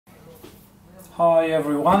Hi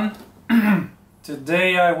everyone.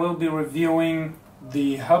 Today I will be reviewing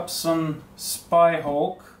the Hubsan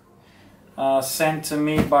Spyhawk sent to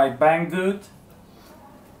me by Banggood.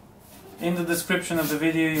 In the description of the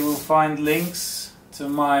video you will find links to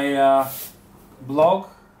my blog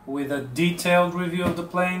with a detailed review of the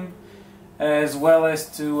plane, as well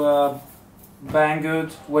as to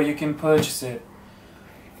Banggood where you can purchase it.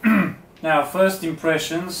 Now, first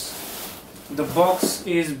impressions. The box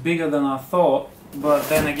is bigger than I thought, but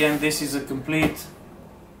then again this is a complete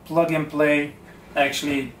plug and play,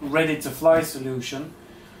 actually ready to fly solution.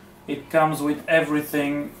 It comes with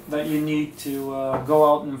everything that you need to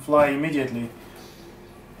go out and fly immediately.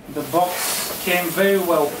 The box came very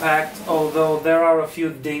well packed, although there are a few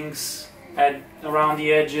dings around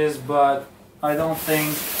the edges, but I don't think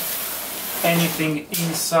anything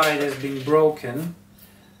inside has been broken.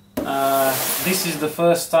 This is the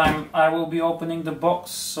first time I will be opening the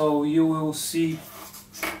box, so you will see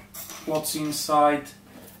what's inside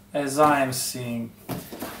as I am seeing.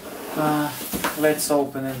 Let's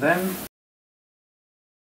open it then.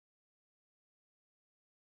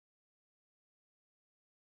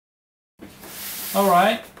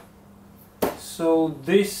 Alright, so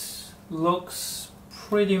this looks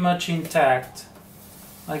pretty much intact.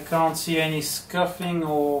 I can't see any scuffing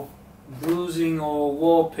or bruising or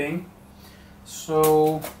warping,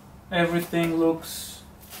 so everything looks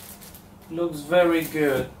very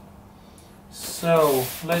good. So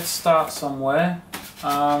let's start somewhere.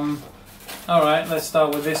 Alright, let's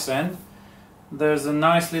start with this end. There's a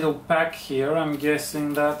nice little pack here. I'm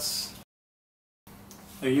guessing that's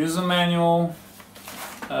a user manual.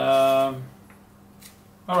 Alright,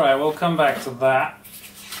 we'll come back to that.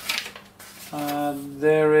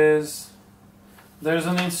 There's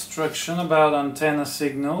an instruction about antenna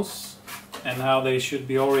signals and how they should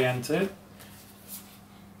be oriented,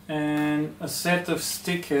 and a set of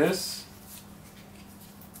stickers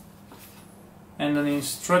and an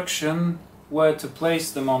instruction where to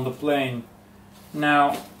place them on the plane.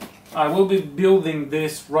 Now, I will be building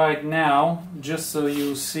this right now just so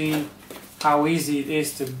you see how easy it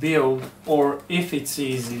is to build, or if it's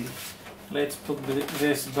easy. Let's put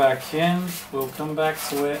this back in, we'll come back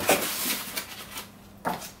to it.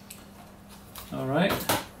 Alright.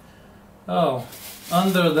 Oh,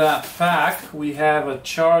 under that pack we have a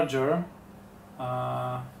charger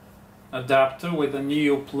adapter with a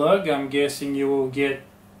neo plug. I'm guessing you will get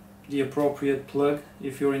the appropriate plug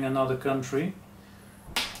if you're in another country.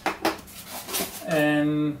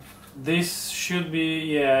 And this should be,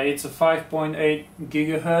 yeah, it's a 5.8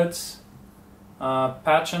 gigahertz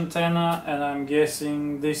patch antenna, and I'm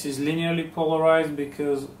guessing this is linearly polarized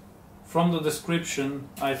because from the description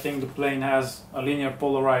I think the plane has a linear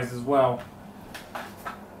polarized as well.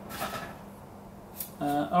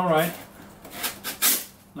 Alright,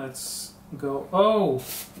 let's go. Oh,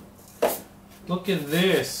 look at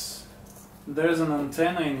this, there's an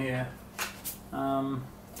antenna in here.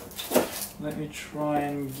 Let me try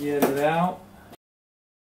and get it out.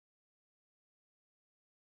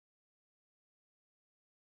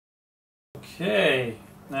 Okay,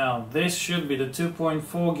 now this should be the 2.4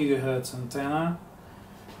 gigahertz antenna.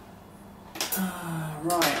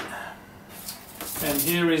 Right, and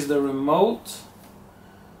here is the remote.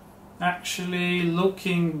 Actually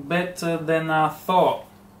looking better than I thought.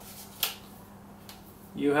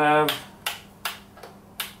 You have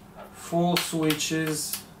 4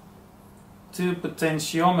 switches, 2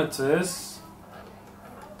 potentiometers,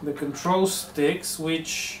 the control sticks,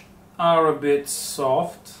 which are a bit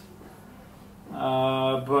soft,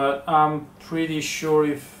 but I'm pretty sure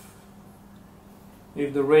if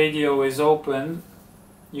the radio is open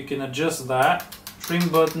you can adjust that. Trim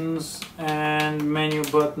buttons and menu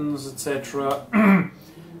buttons, etc.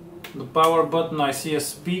 The power button, I see a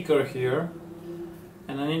speaker here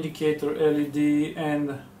and an indicator LED,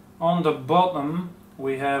 and on the bottom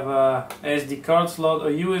we have a SD card slot,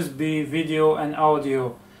 a USB, video and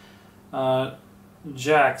audio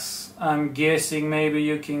jacks. I'm guessing maybe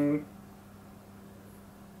you can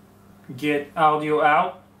get audio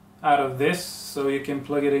out of this, so you can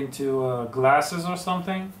plug it into glasses or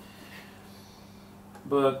something,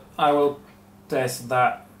 but I will test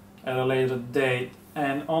that at a later date.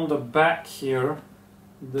 And on the back here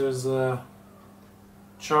there's a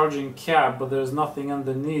charging cap, but there's nothing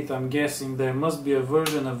underneath. I'm guessing there must be a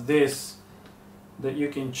version of this that you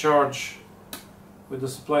can charge with the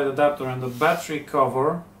supplied adapter, and the battery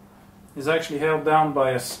cover is actually held down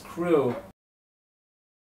by a screw.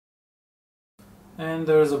 And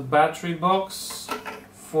there's a battery box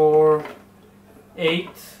for 8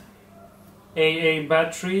 AA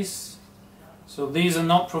batteries, So these are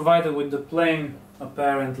not provided with the plane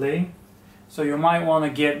apparently, so you might want to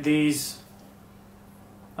get these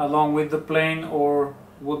along with the plane, or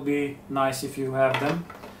would be nice if you have them.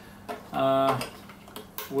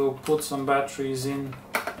 We'll put some batteries in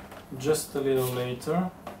just a little later.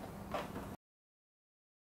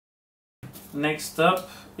 Next up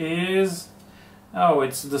is, oh,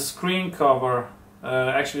 it's the screen cover.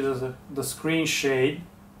 Actually the screen shade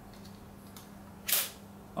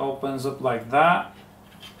opens up like that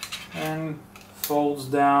and folds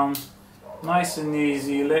down nice and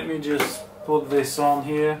easy. Let me just put this on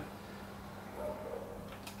here.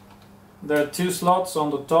 There are two slots on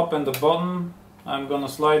the top and the bottom. I'm gonna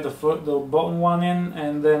slide the bottom one in,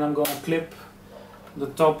 and then I'm gonna clip the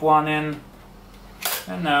top one in,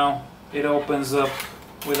 and now it opens up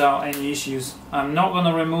without any issues. I'm not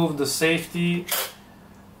gonna remove the safety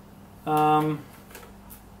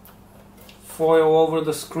foil over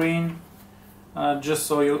the screen, just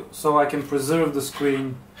so I can preserve the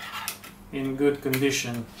screen in good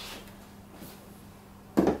condition.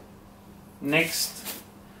 Next,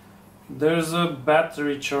 there's a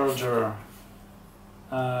battery charger.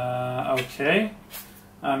 Okay,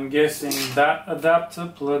 I'm guessing that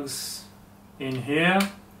adapter plugs in here,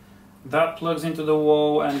 that plugs into the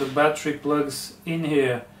wall, and the battery plugs in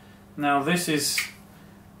here. Now this is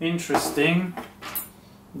interesting.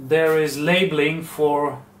 There is labeling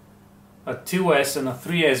for a 2S and a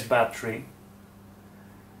 3S battery,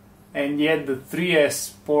 and yet the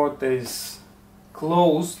 3S port is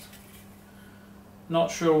closed.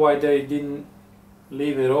 Not sure why they didn't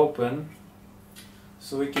leave it open,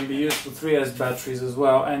 so it can be used for 3S batteries as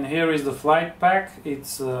well. And here is the flight pack.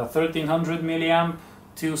 It's a 1300 milliamp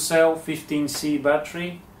 2-cell 15C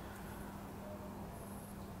battery.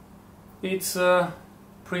 It's a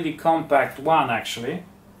pretty compact one actually,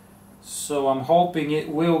 so I'm hoping it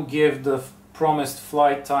will give the promised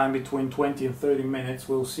flight time between 20 and 30 minutes.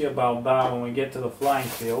 We'll see about that when we get to the flying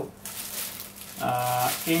field.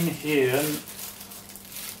 In here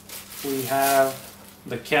we have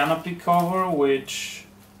the canopy cover, which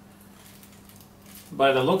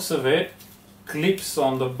by the looks of it clips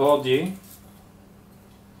on the body.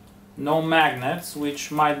 No magnets, which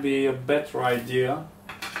might be a better idea.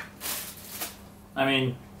 I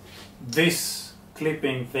mean, this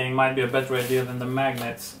clipping thing might be a better idea than the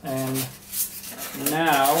magnets. And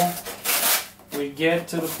now we get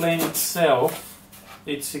to the plane itself.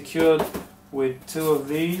 It's secured with two of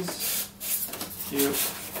these.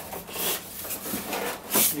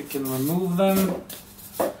 You can remove them,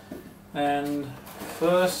 and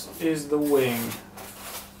first is the wing.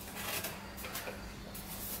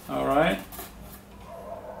 Alright,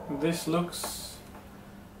 this looks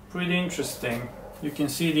pretty interesting. You can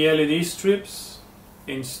see the LED strips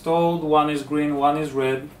installed, one is green, one is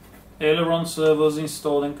red. Aileron servos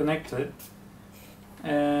installed and connected,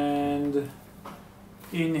 and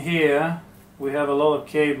in here we have a lot of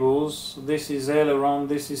cables. This is aileron,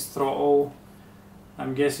 this is throttle.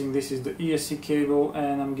 I'm guessing this is the ESC cable,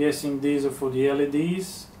 and I'm guessing these are for the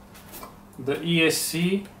LEDs. The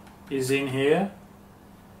ESC is in here,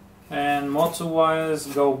 and motor wires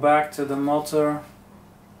go back to the motor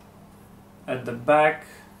at the back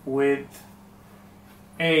with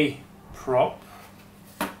a prop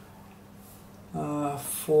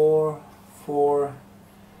for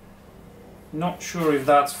not sure if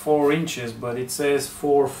that's 4 inches, but it says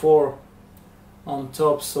 4 on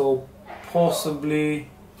top, so possibly,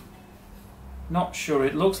 not sure.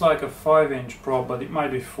 It looks like a 5-inch prop, but it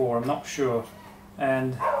might be 4, I'm not sure.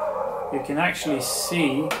 And you can actually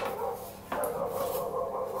see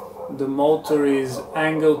the motor is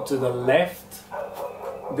angled to the left.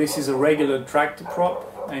 This is a regular tractor prop,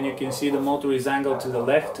 and you can see the motor is angled to the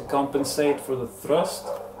left to compensate for the thrust.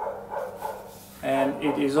 And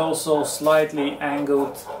it is also slightly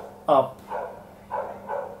angled up.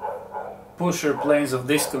 Pusher planes of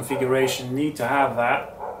this configuration need to have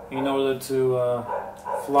that in order to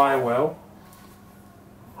fly well.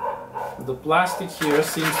 The plastic here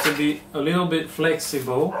seems to be a little bit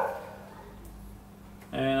flexible,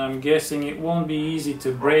 and I'm guessing it won't be easy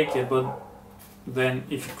to break it, but then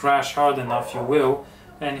if you crash hard enough you will.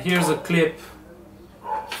 And here's a clip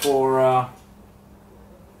for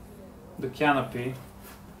the canopy.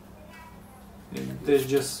 There's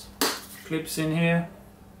just clips in here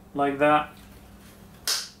like that,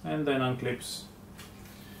 and then unclips.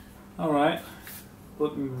 Alright,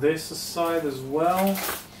 putting this aside as well,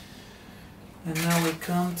 and now we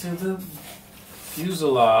come to the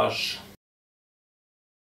fuselage.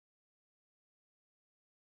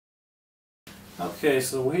 Okay,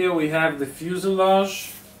 so here we have the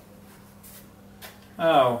fuselage.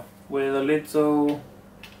 Oh, with a little,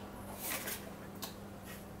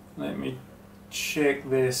 let me check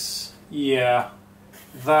this, yeah,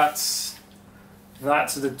 that's the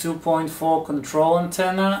 2.4 control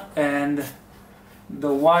antenna, and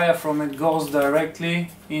the wire from it goes directly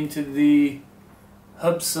into the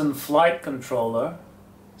Hubsan flight controller.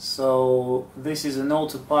 So this is an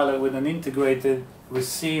autopilot with an integrated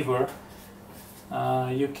receiver.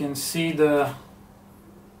 You can see the,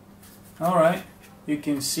 alright, you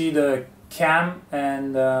can see the cam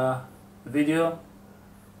and video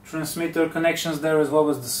transmitter connections there, as well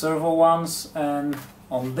as the servo ones, and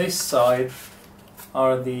on this side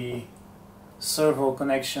are the servo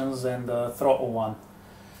connections and the throttle one.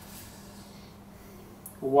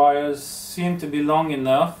 Wires seem to be long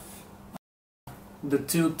enough. The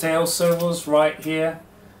two tail servos right here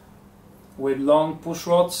with long push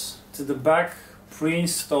rods to the back,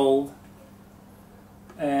 pre-installed,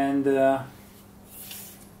 and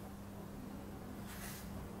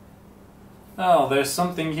oh, there's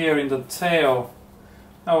something here in the tail.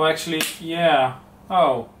 Oh, actually, yeah.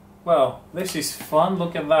 Oh, well, this is fun.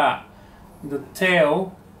 Look at that. The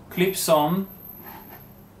tail clips on,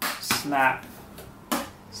 snap,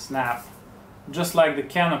 snap, just like the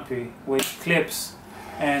canopy, which clips.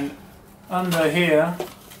 And under here,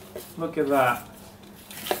 look at that.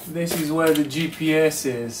 This is where the GPS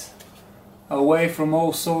is, away from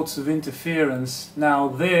all sorts of interference. Now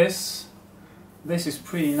this is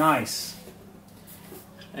pretty nice.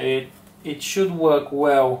 It should work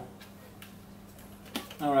well.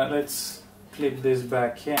 Alright, let's clip this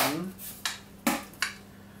back in.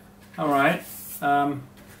 Alright,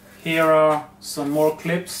 here are some more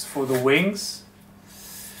clips for the wings,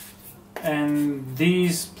 and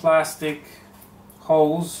these plastic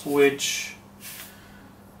holes, which,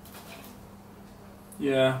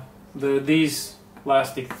 yeah, these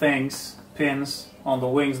plastic things, pins on the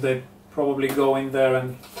wings, they probably go in there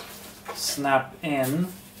and snap in.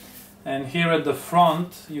 And here at the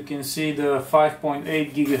front you can see the 5.8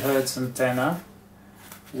 gigahertz antenna,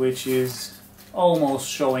 which is almost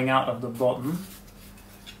showing out of the bottom.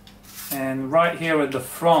 And right here at the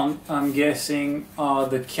front, I'm guessing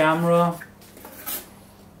the camera,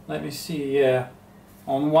 let me see, yeah,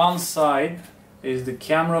 on one side is the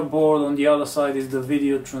camera board, on the other side is the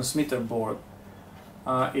video transmitter board.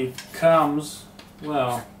 It comes,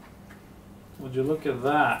 well, would you look at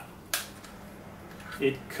that?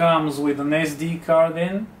 It comes with an SD card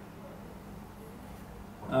in.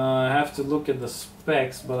 I have to look at the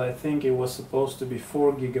specs, but I think it was supposed to be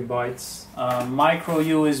 4 gigabytes. Micro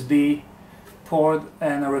USB port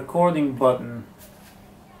and a recording button.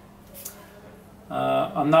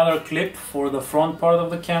 Another clip for the front part of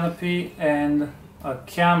the canopy, and a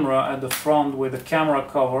camera at the front with a camera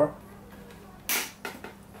cover.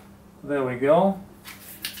 There we go.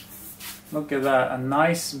 Look at that, a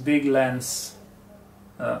nice big lens.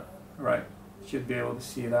 Right, should be able to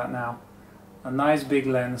see that now. A nice big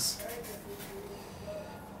lens.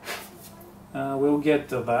 We'll get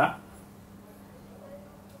to that.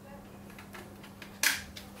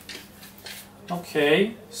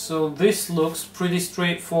 Okay, so this looks pretty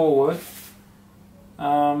straightforward.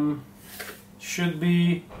 Should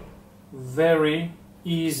be very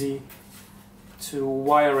easy to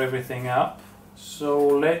wire everything up. So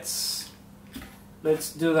let's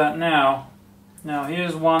do that now. Now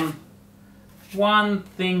here's one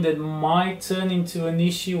thing that might turn into an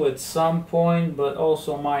issue at some point, but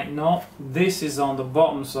also might not. This is on the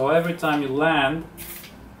bottom, so every time you land,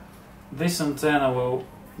 this antenna will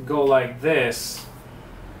go like this.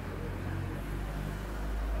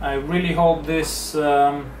 I really hope this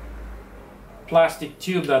plastic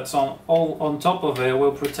tube that's on top of it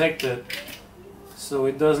will protect it so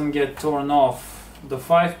it doesn't get torn off. The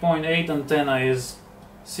 5.8 antenna is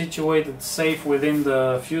situated safe within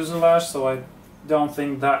the fuselage, so I don't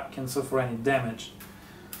think that can suffer any damage.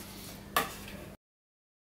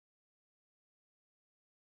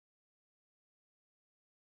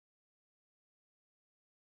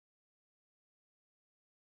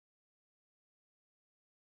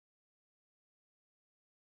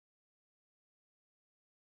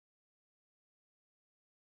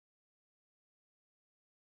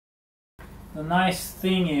 The nice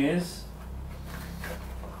thing is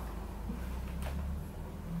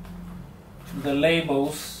the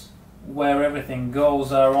labels where everything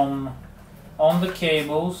goes are on the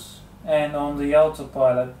cables and on the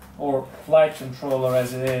autopilot or flight controller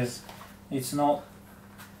as it is. It's not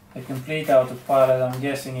a complete autopilot. I'm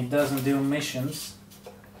guessing it doesn't do missions,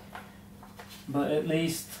 but at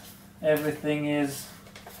least everything is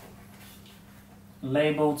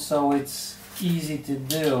labeled so it's easy to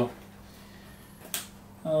do.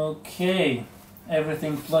 Okay,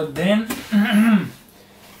 everything plugged in.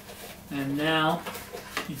 And now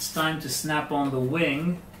it's time to snap on the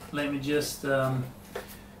wing. Let me just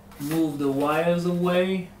move the wires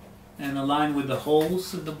away and align with the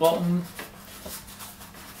holes at the bottom.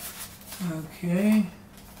 Okay.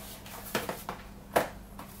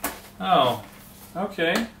 Oh,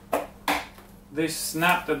 okay. This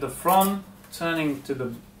snapped at the front, turning to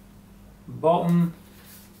the bottom.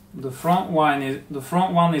 The front one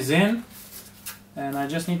is in, and I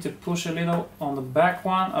just need to push a little on the back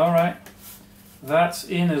one. All right, that's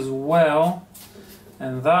in as well,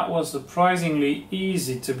 and that was surprisingly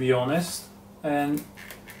easy, to be honest. And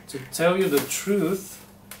to tell you the truth,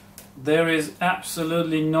 there is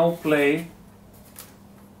absolutely no play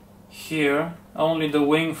here. Only the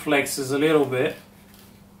wing flexes a little bit,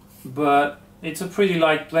 but it's a pretty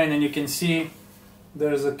light plane, and you can see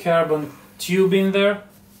there's a carbon tube in there,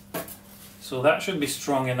 so that should be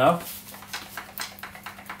strong enough.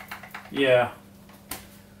 Yeah.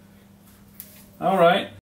 Alright.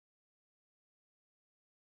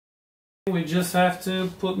 We just have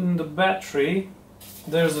to put in the battery.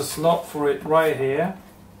 There's a slot for it right here.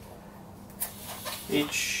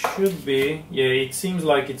 It should be, yeah, it seems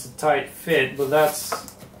like it's a tight fit, but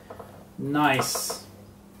that's nice.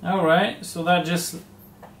 Alright, so that just,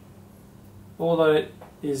 all that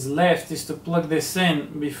is left is to plug this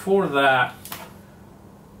in. Before that,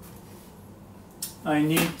 I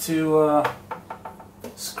need to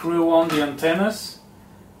screw on the antennas.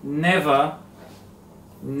 Never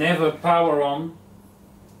power on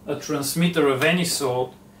a transmitter of any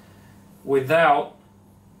sort without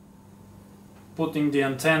putting the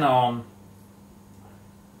antenna on.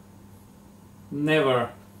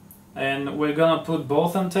 Never. And we're gonna put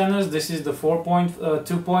both antennas. This is the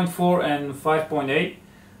 2.4 and 5.8.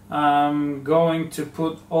 I'm going to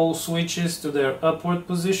put all switches to their upward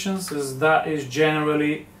positions, as that is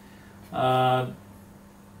generally the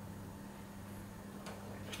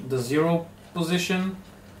 0 position.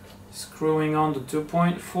 Screwing on the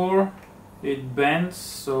 2.4, it bends,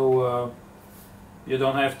 so you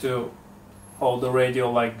don't have to hold the radio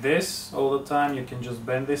like this all the time. You can just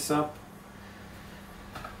bend this up.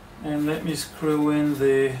 And let me screw in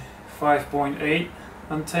the 5.8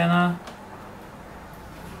 antenna.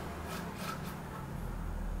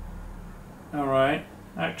 Alright,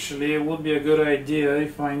 actually it would be a good idea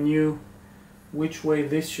if I knew which way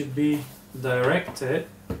this should be directed.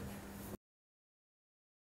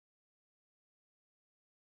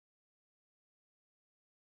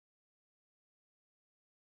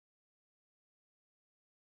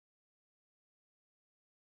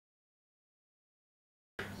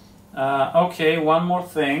 Okay, one more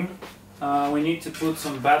thing. We need to put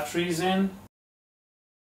some batteries in.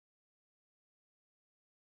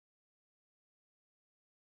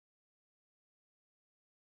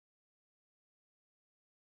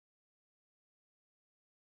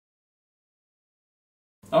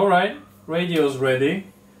 Alright, radio's ready.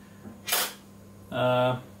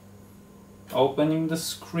 Opening the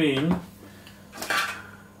screen.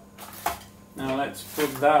 Now let's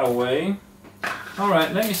put that away.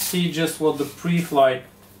 Alright, let me see just what the pre-flight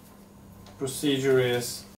procedure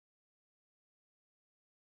is.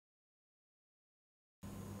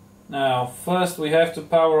 Now, first we have to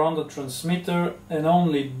power on the transmitter, and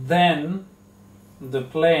only then the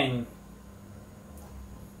plane.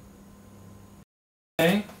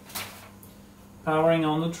 Okay, powering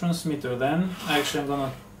on the transmitter then. Actually, I'm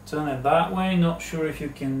gonna turn it that way. Not sure if you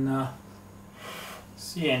can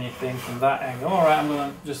see anything from that angle. Alright, I'm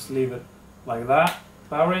gonna just leave it like that.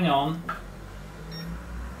 Powering on.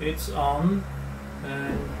 It's on,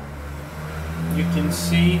 and you can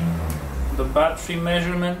see the battery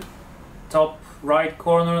measurement, top right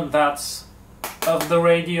corner, that's of the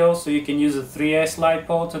radio, so you can use a 3S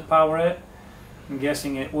LiPo to power it. I'm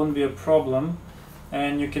guessing it wouldn't be a problem.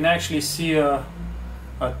 And you can actually see a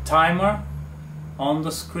timer on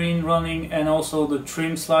the screen running, and also the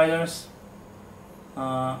trim sliders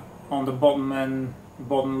on the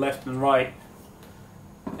bottom left and right.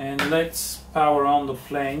 And let's power on the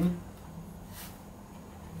plane.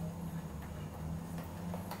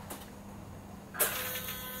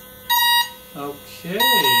 Okay.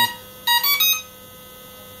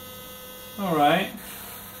 Alright.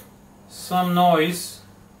 Some noise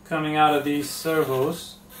coming out of these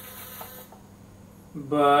servos,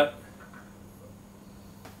 but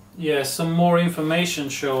yeah, some more information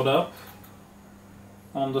showed up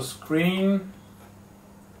on the screen.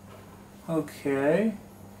 Okay,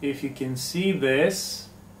 if you can see this,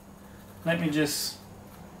 let me just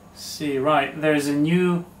see. Right, there's a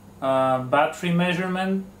new battery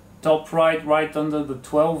measurement top right, right under the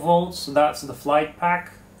 12 volts, that's the flight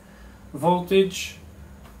pack voltage,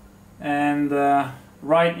 and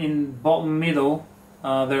right in bottom middle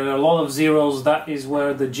there are a lot of zeros. That is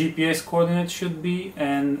where the GPS coordinates should be,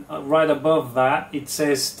 and right above that it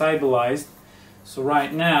says stabilized. So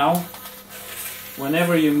right now,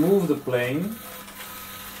 whenever you move the plane,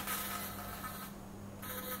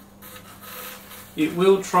 it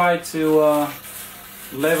will try to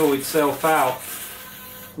level itself out.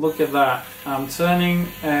 Look at that. I'm turning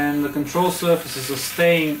and the control surfaces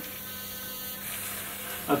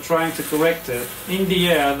are trying to correct it. In the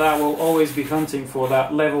air, that will always be hunting for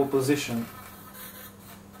that level position.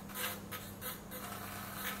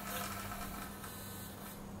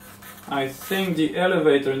 I think the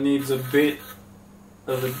elevator needs a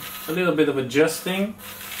little bit of adjusting,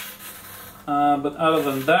 but other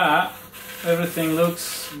than that, everything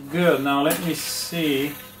looks good. Now let me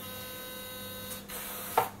see.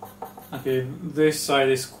 Okay, this side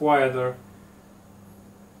is quieter.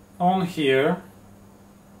 On here,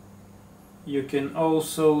 you can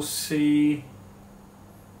also see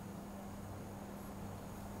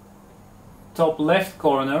top left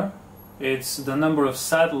corner. It's the number of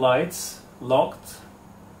satellites locked.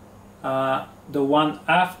 The one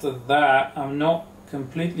after that, I'm not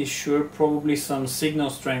completely sure, probably some signal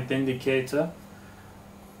strength indicator.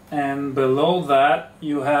 And below that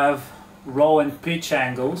you have roll and pitch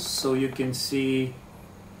angles, so you can see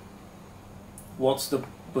what's the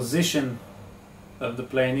position of the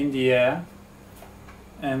plane in the air.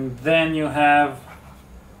 And then you have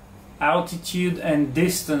altitude and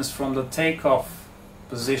distance from the takeoff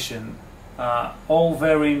position, all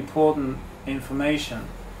very important information.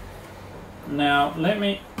 Now let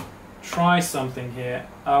me try something here.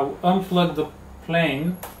 I'll unplug the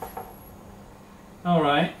plane.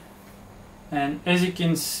 Alright, and as you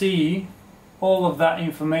can see, all of that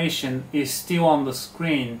information is still on the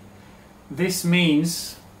screen. This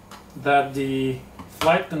means that the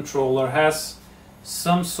flight controller has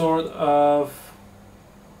some sort of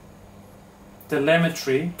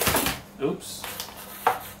telemetry,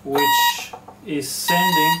 which is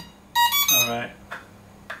sending,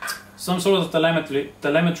 some sort of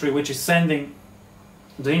telemetry which is sending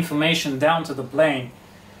the information down to the plane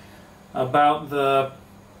about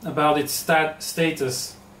its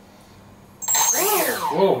status.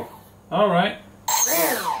 Whoa! All right.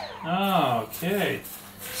 Okay.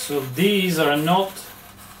 So these are not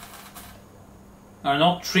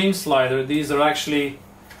trim slider. These are actually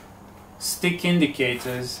stick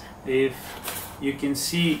indicators. If you can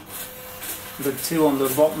see the two on the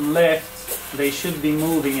bottom left, they should be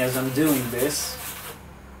moving as I'm doing this.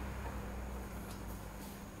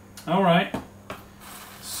 All right.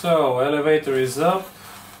 So elevator is up,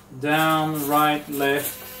 down, right,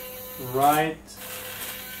 left.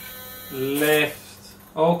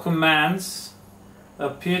 All commands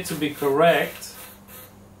appear to be correct.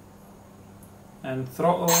 And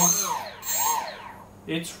throttle,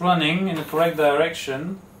 it's running in the correct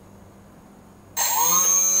direction.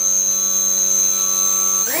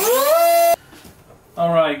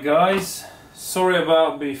 Alright guys, sorry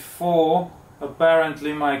about before.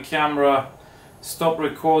 Apparently my camera stopped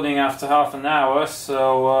recording after half an hour,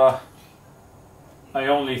 so I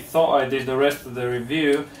only thought I did the rest of the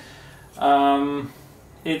review.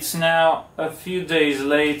 It's now a few days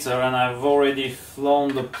later and I've already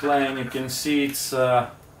flown the plane. You can see it's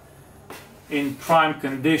in prime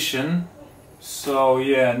condition, so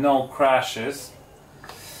yeah, no crashes.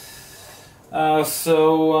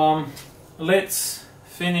 Let's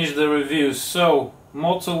finish the review. So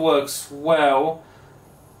motor works well.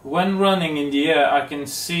 When running in the air, I can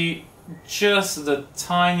see just the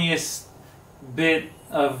tiniest bit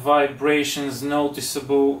of vibrations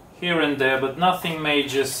noticeable here and there, but nothing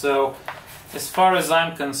major. So as far as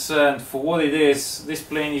I'm concerned, for what it is, this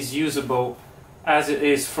plane is usable as it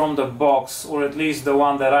is from the box, or at least the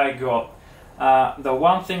one that I got. The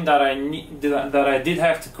one thing that I did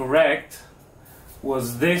have to correct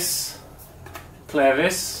was this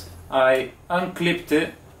clevis. I unclipped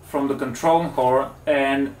it from the control core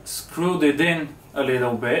and screwed it in a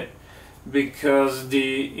little bit, because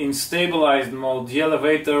in stabilized mode the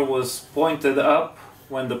elevator was pointed up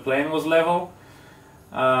when the plane was level,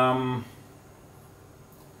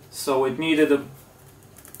 so it needed a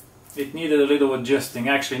little adjusting.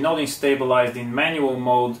 Actually, not in stabilized, in manual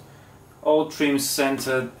mode, all trims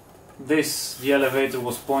centered. The elevator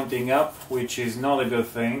was pointing up, which is not a good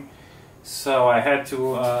thing, so I had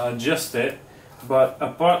to adjust it. But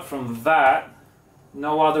apart from that,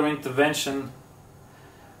 no other intervention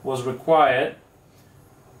was required.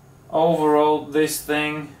 Overall, this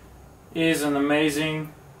thing is an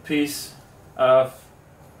amazing piece of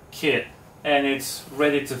kit, and it's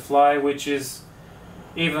ready to fly, which is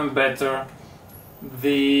even better.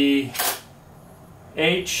 The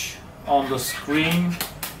H on the screen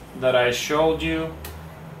that I showed you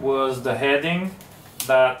was the heading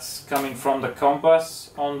that's coming from the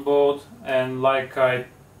compass on board, and like I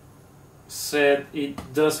said,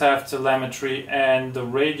 it does have telemetry and the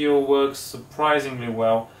radio works surprisingly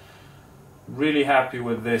well. Really happy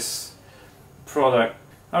with this product.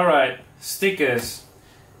 Alright, stickers.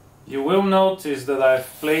 You will notice that I've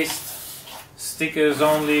placed stickers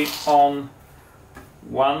only on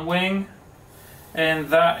one wing, and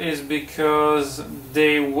that is because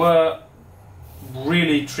they were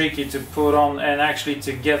really tricky to put on and actually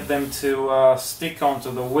to get them to stick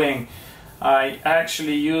onto the wing. I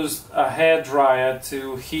actually used a hairdryer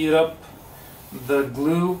to heat up the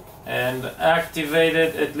glue and activate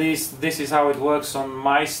it. At least this is how it works on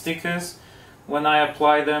my stickers when I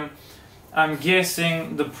apply them. I'm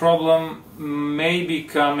guessing the problem may be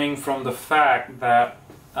coming from the fact that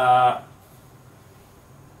the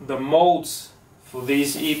molds for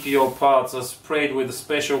these EPO parts are sprayed with a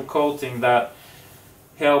special coating that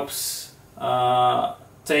helps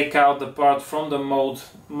take out the part from the mold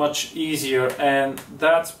much easier, and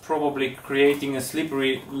that's probably creating a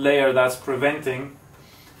slippery layer that's preventing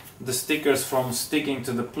the stickers from sticking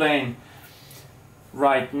to the plane.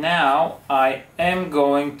 Right now I am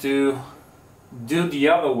going to do the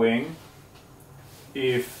other wing,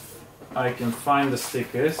 if I can find the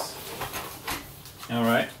stickers.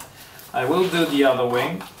 Alright, I will do the other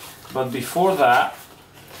wing, but before that,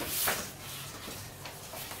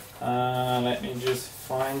 let me just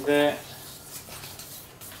find it.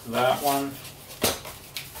 That one.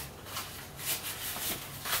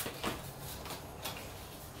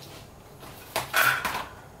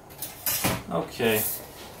 Okay,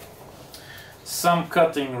 some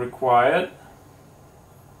cutting required.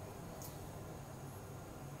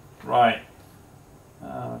 Right.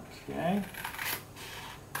 Okay.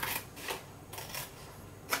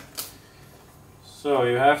 So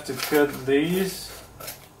you have to cut these.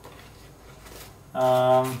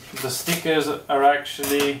 The stickers are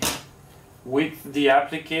actually with the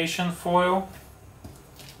application foil.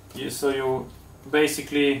 So you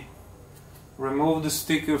basically remove the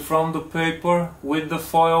sticker from the paper with the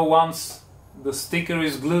foil. Once the sticker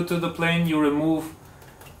is glued to the plane, you remove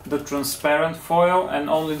the transparent foil and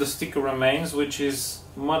only the sticker remains, which is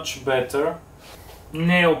much better.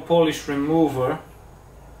 Nail polish remover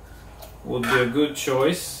would be a good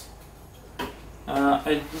choice.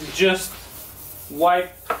 I just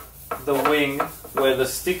wipe the wing where the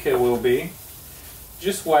sticker will be.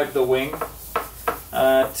 Just wipe the wing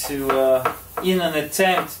in an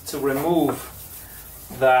attempt to remove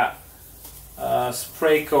that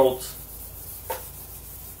spray coat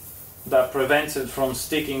that prevents it from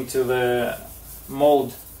sticking to the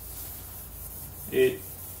mold. It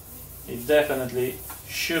definitely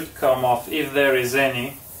should come off, if there is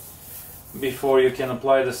any, before you can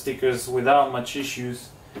apply the stickers without much issues.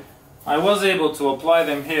 I was able to apply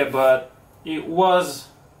them here, but it was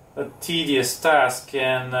a tedious task,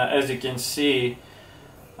 and as you can see,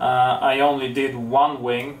 I only did one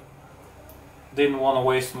wing. Didn't want to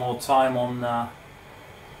waste more time on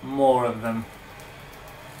more of them.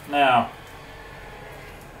 Now,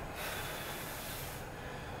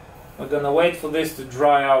 we're gonna wait for this to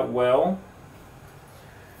dry out well.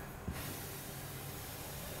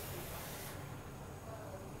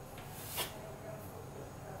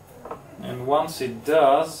 And once it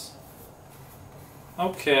does,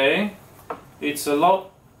 okay, it's a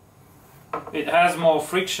lot, it has more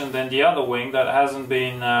friction than the other wing that hasn't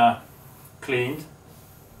been cleaned.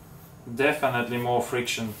 Definitely more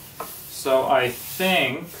friction. So I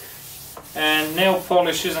think, and nail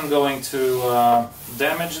polish isn't going to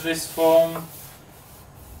damage this foam.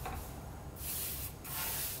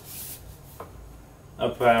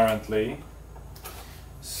 Apparently.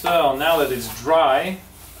 So now that it's dry,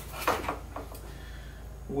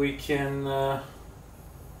 we can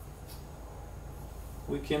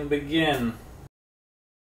begin.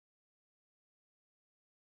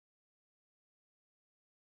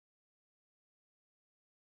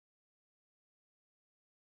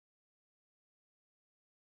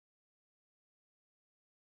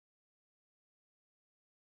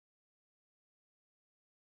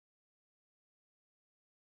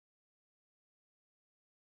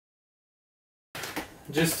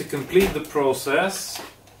 Just to complete the process,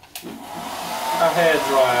 a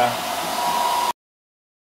hairdryer.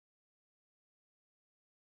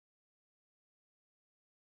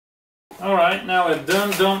 Alright, now we're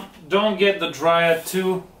done. Don't get the dryer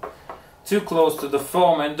too too close to the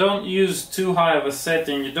foam, and don't use too high of a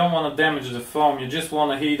setting. You don't want to damage the foam. You just want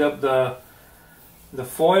to heat up the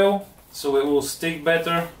foil so it will stick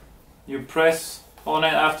better. You press on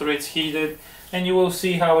it after it's heated, and you will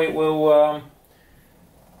see how it will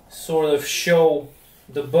sort of show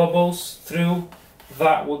the bubbles through.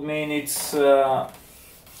 That would mean it's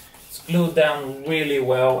glued down really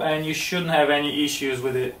well, and you shouldn't have any issues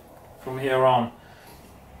with it from here on.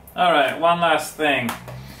 Alright, one last thing.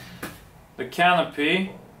 The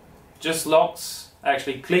canopy just locks,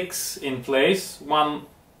 actually clicks in place. One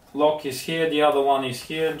lock is here, the other one is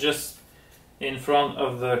here, just in front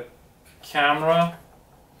of the camera.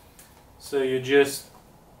 So you just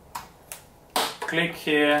click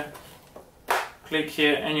here,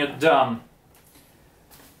 and you're done.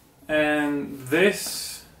 And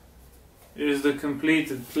this is the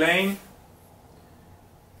completed plane.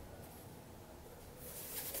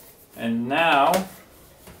 And now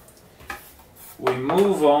we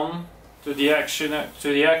move on to the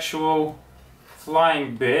actual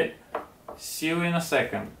flying bit. See you in a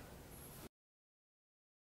second.